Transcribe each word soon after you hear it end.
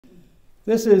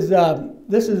This is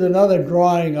another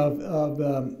drawing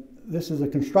this is a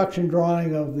construction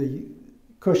drawing of the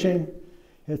Cushing.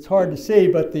 It's hard to see,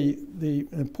 but the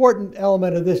important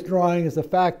element of this drawing is the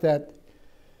fact that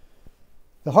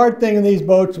the hard thing in these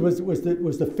boats was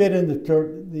to fit in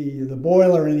the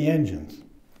boiler and the engines.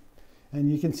 And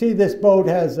you can see this boat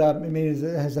has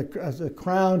has a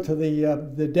crown to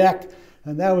the deck,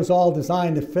 and that was all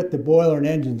designed to fit the boiler and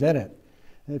engines in it.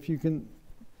 And if you can,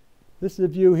 this is a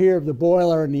view here of the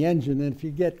boiler and the engine, and if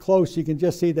you get close, you can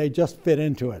just see they just fit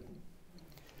into it.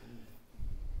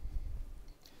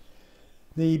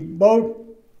 The boat,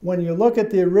 when you look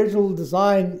at the original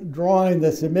design drawing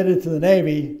that's submitted to the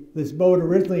Navy, this boat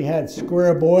originally had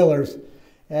square boilers,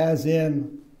 as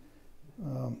in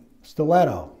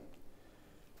Stiletto.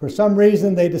 For some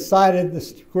reason, they decided the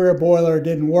square boiler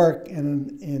didn't work,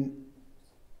 and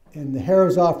the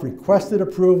Herreshoff requested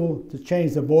approval to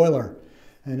change the boiler.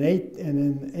 And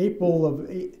in April of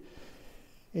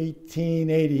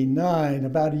 1889,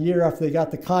 about a year after they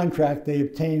got the contract, they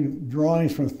obtained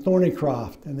drawings from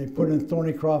Thornycroft, and they put in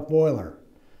Thornycroft boiler.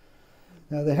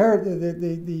 Now the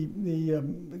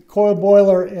coil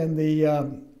boiler and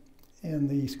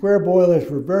the square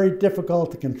boilers were very difficult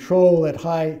to control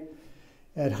the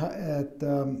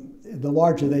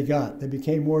larger they got. They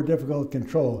became more difficult to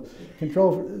control.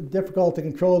 Difficult to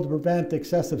control to prevent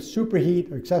excessive superheat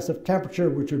or excessive temperature,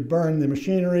 which would burn the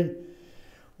machinery,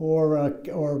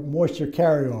 or moisture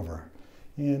carryover.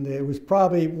 And it was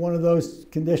probably one of those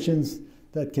conditions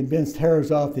that convinced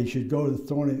Herreshoff they should go to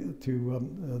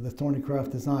the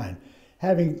Thornycroft design.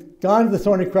 Having gone to the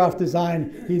Thornycroft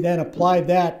design, he then applied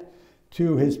that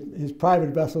to his private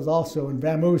vessels also, and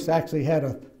Vamoose actually had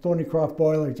a Thornycroft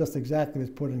boiler just exactly as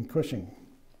put in Cushing.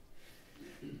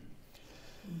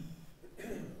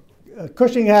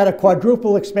 Cushing had a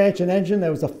quadruple expansion engine.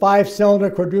 There was a 5-cylinder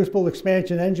quadruple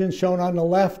expansion engine shown on the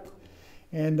left,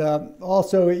 and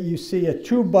also you see a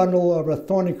tube bundle of a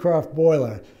Thornycroft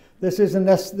boiler. This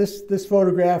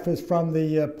photograph is from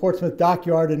the Portsmouth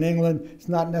dockyard in England. It's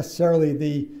not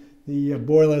necessarily the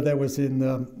boiler that was in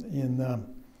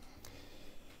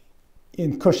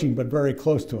Cushing, but very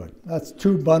close to it. That's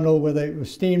tube bundle with a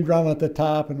steam drum at the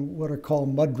top and what are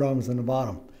called mud drums in the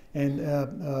bottom,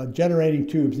 and generating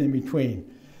tubes in between.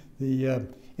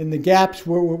 In the gaps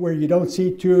where you don't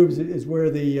see tubes is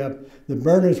where the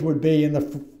burners would be in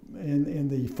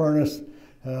the furnace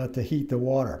to heat the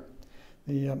water.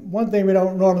 One thing we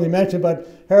don't normally mention,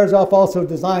 but Herreshoff also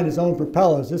designed his own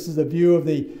propellers. This is a view of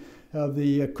the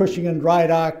Cushing and dry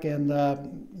dock, and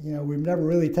we've never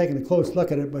really taken a close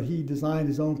look at it, but he designed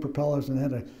his own propellers and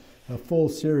had a full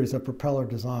series of propeller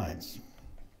designs.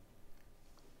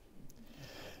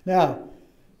 Now,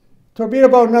 torpedo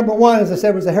boat number 1, as I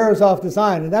said, was a Herreshoff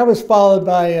design, and that was followed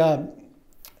by,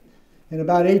 in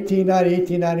about 1890,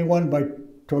 1891, by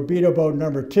torpedo boat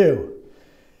number 2.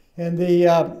 And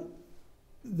the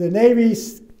Navy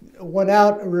went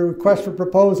out a request for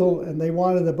proposal, and they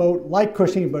wanted a boat like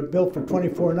Cushing, but built for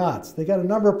 24 knots. They got a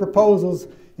number of proposals,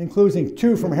 including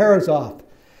 2 from Herreshoff.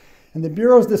 And the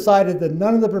bureaus decided that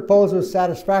none of the proposals was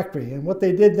satisfactory. And what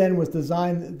they did then was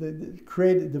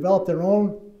develop their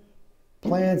own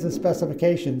plans and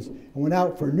specifications, and went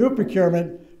out for new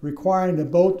procurement, requiring the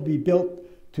boat to be built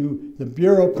to the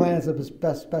bureau plans of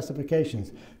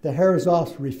specifications. The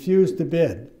Herreshoffs refused to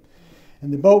bid.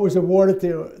 And the boat was awarded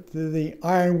to the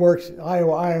ironworks,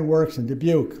 Iowa Ironworks in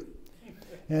Dubuque.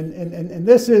 And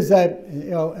this is at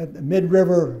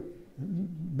mid-rivers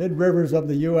of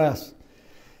the U.S.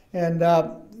 And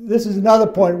this is another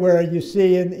point where you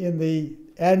see in the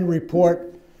end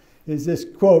report is this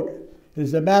quote: "It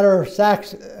is a matter of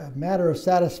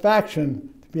satisfaction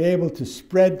to be able to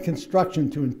spread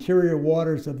construction to interior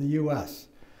waters of the U.S."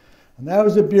 And that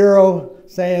was the Bureau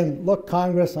saying, look,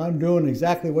 Congress, I'm doing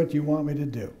exactly what you want me to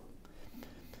do.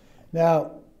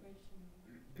 Now,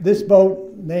 this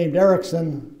boat named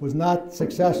Erickson was not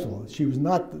successful. She was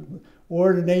not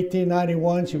ordered in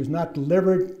 1891. She was not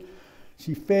delivered.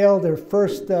 She failed her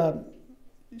first trials.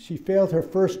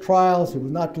 It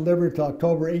was not delivered until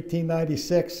October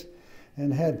 1896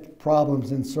 and had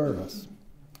problems in service.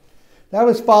 That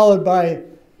was followed by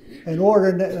an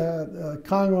order,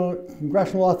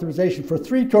 congressional authorization for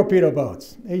 3 torpedo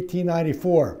boats,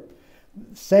 1894.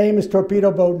 Same as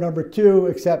torpedo boat number 2,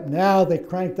 except now they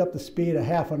cranked up the speed a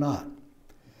half a knot.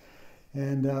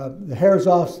 And the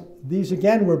Herreshoffs, these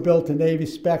again were built to Navy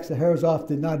specs. The Herreshoff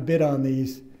did not bid on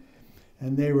these,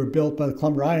 and they were built by the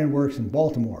Columbia Iron Works in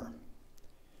Baltimore.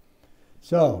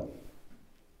 So,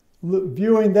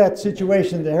 viewing that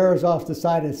situation, the Herreshoffs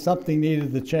decided something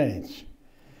needed to change.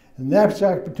 And the next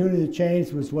opportunity to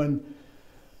change was when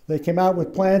They came out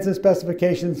with plans and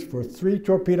specifications for 3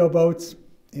 torpedo boats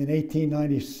in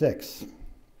 1896.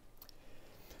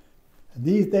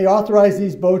 They authorized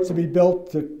these boats to be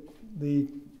built to the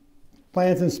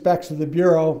plans and specs of the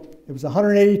Bureau. It was a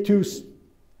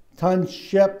 182-ton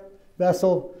ship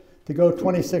vessel to go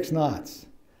 26 knots.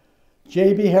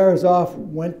 J.B. Herreshoff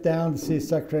went down to see the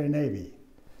Secretary of the Navy.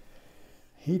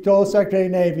 He told the Secretary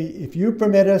of the Navy, if you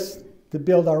permit us to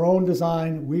build our own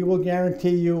design, we will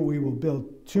guarantee you we will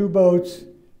build 2 boats.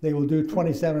 They will do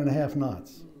 27.5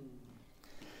 knots.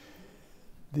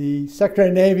 The Secretary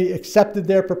of the Navy accepted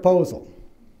their proposal.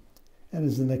 And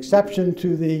as an exception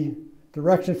to the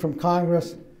direction from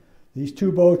Congress, these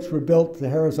 2 boats were built to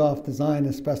Herreshoff design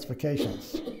and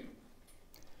specifications.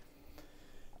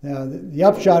 Now, the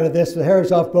upshot of this, the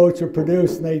Herreshoff boats were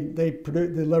produced, and they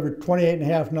delivered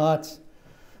 28.5 knots.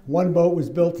 1 boat was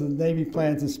built to the Navy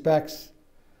plans and specs.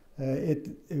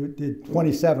 It did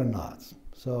 27 knots.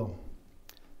 So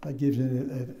that gives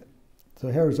you, so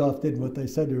Herreshoff did what they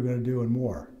said they were going to do and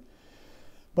more.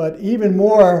 But even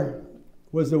more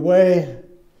was the way,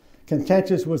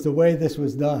 contentious was the way this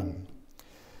was done.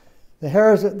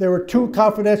 There were 2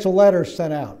 confidential letters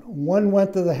sent out. One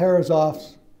went to the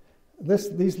Herreshoffs.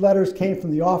 These letters came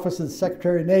from the Office of the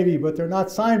Secretary of the Navy, but they're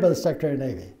not signed by the Secretary of the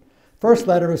Navy. First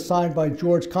letter is signed by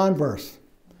George Converse.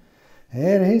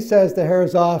 And he says to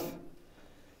Herreshoff,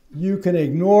 you can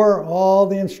ignore all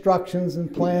the instructions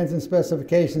and plans and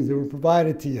specifications that were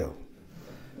provided to you.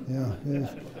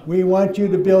 We want you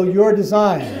to build your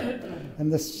design.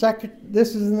 And this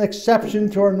is an exception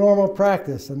to our normal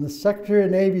practice. And the Secretary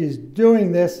of the Navy is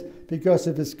doing this because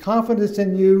of his confidence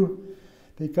in you,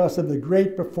 because of the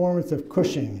great performance of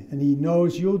Cushing. And he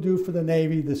knows you'll do for the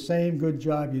Navy the same good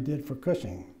job you did for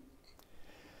Cushing.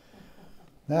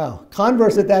 Now,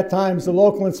 Converse at that time is the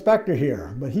local inspector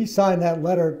here, but he signed that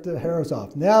letter to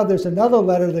Herreshoff. Now there's another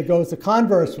letter that goes to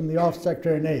Converse from the Office of the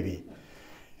Secretary of the Navy.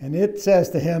 And it says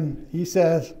to him, he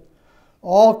says,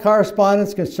 all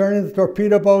correspondence concerning the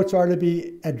torpedo boats are to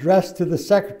be addressed to the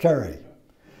Secretary.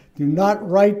 Do not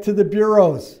write to the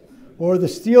bureaus or the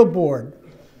Steel Board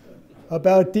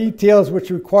about details which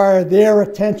require their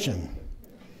attention.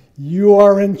 You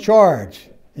are in charge,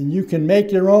 and you can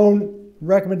make your own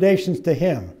recommendations to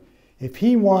him. If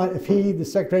he, the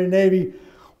Secretary of the Navy,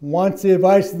 wants the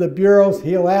advice of the bureaus,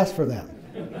 he'll ask for them.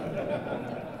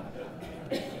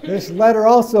 This letter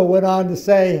also went on to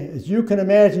say, as you can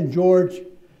imagine, George,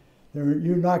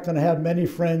 you're not going to have many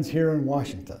friends here in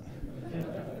Washington.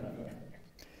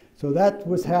 So that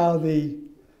was how the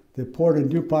Porter and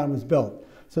DuPont was built.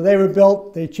 So they were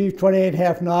built, they achieved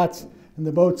 28.5 knots, and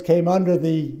the boats came under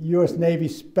the U.S. Navy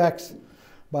specs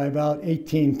by about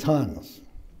 18 tons.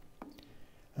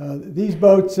 These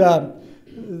boats,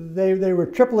 they were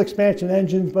triple expansion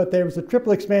engines, but there was a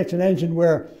triple expansion engine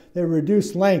where they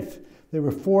reduced length. They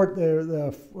were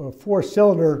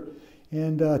 4-cylinder,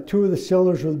 and 2 of the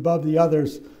cylinders were above the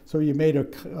others, so you made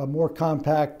a more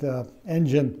compact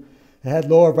engine. It had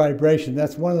lower vibration.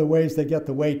 That's one of the ways they get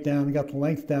the weight down and got the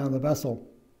length down of the vessel.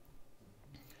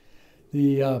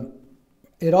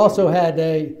 It also had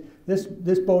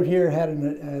this boat here had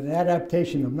an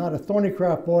adaptation of not a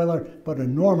Thornycroft boiler, but a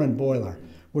Norman boiler,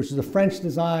 which is a French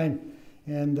design.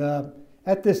 And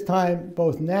at this time,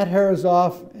 both Nat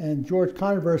Herreshoff and George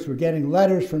Converse were getting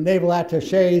letters from naval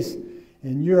attaches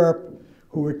in Europe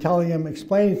who were telling them,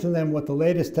 explaining to them what the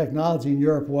latest technology in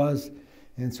Europe was.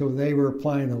 And so they were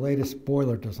applying the latest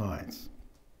boiler designs.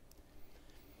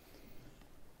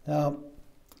 Now,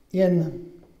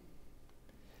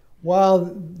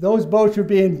 while those boats were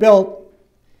being built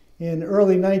in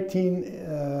early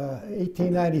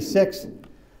 1896,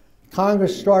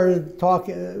 Congress started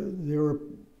talking, there were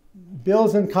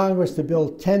bills in Congress to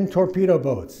build 10 torpedo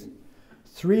boats,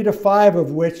 3 to 5 of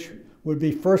which would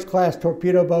be first-class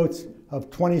torpedo boats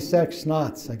of 26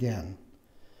 knots again.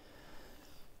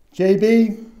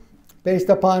 J.B., based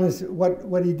upon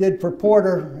what he did for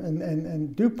Porter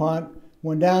and DuPont,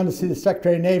 went down to see the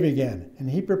Secretary of the Navy again, and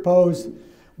he proposed,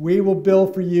 we will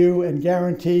build for you and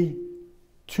guarantee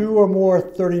 2 or more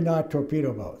 30-knot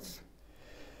torpedo boats.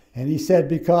 And he said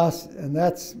because, and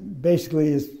that's basically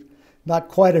is not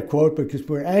quite a quote, because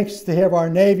we're anxious to have our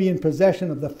Navy in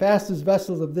possession of the fastest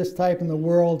vessels of this type in the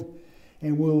world,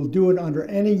 and we'll do it under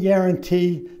any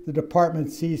guarantee the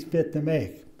department sees fit to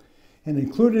make. And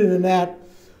included in that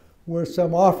were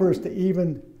some offers to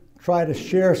even try to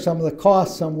share some of the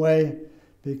costs some way,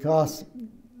 because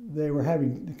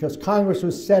because Congress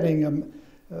was setting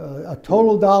a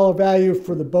total dollar value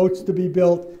for the boats to be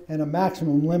built and a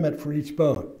maximum limit for each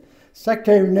boat.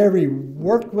 Secretary of the Navy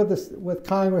worked with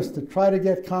Congress to try to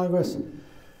get Congress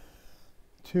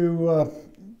to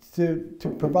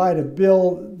to provide a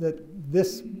bill that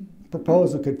this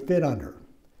proposal could fit under.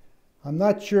 I'm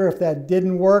not sure if that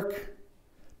didn't work,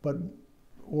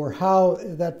 or how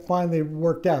that finally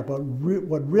worked out. But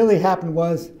what really happened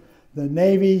was the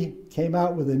Navy came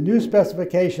out with a new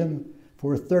specification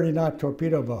for a 30-knot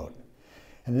torpedo boat.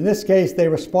 And in this case, they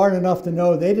were smart enough to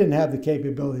know they didn't have the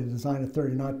capability to design a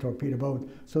 30-knot torpedo boat.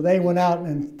 So they went out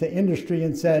to industry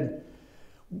and said,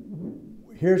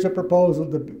 here's a proposal.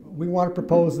 We want to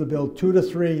propose to build 2 to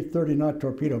 3 30-knot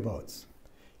torpedo boats.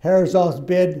 Herreshoff's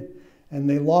bid, and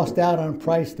they lost out on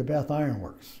price to Beth Iron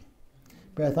Works.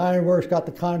 Beth Iron Works got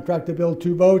the contract to build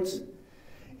 2 boats,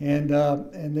 and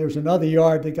there's another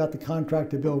yard that got the contract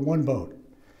to build 1 boat.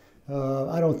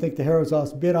 I don't think the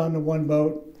Herreshoffs bid on the 1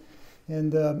 boat.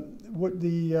 And what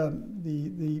the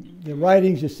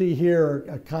writings you see here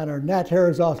are kind of Nat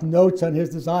Herreshoff's notes on his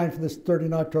design for this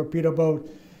 30-knot torpedo boat.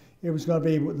 It was going to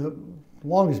be the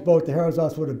longest boat the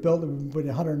Herreshoffs would have built. It would be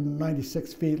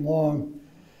 196 feet long.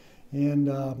 And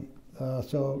of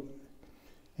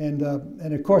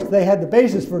course, they had the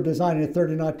basis for designing a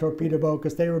 30-knot torpedo boat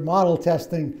because they were model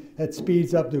testing at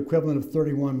speeds up to the equivalent of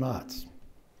 31 knots.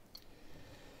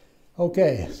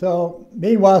 Okay, so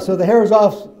meanwhile, so the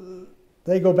Herreshoffs,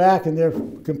 they go back and they're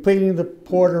completing the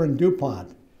Porter and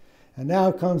DuPont. And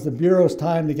now comes the Bureau's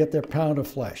time to get their pound of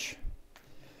flesh.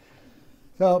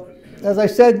 So, as I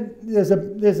said, there's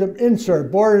an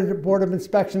insert, Board of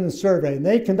Inspection and Survey, and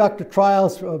they conduct the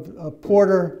trials of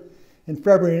Porter in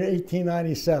February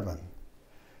 1897.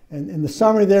 And the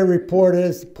summary of their report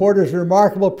is, Porter's a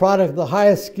remarkable product of the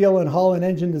highest skill in hull and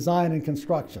engine design and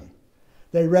construction.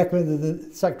 They recommend that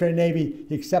the Secretary of the Navy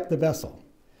accept the vessel.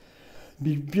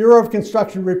 The Bureau of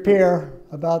Construction Repair,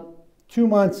 about 3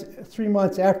 months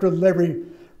after delivery,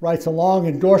 writes a long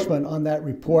endorsement on that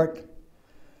report,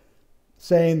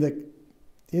 saying that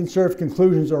in-service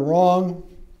conclusions are wrong.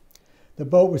 The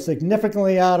boat was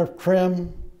significantly out of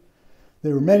trim.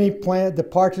 There were many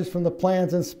departures from the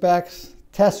plans and specs.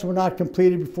 Tests were not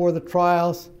completed before the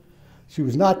trials. She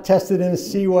was not tested in a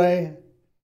seaway.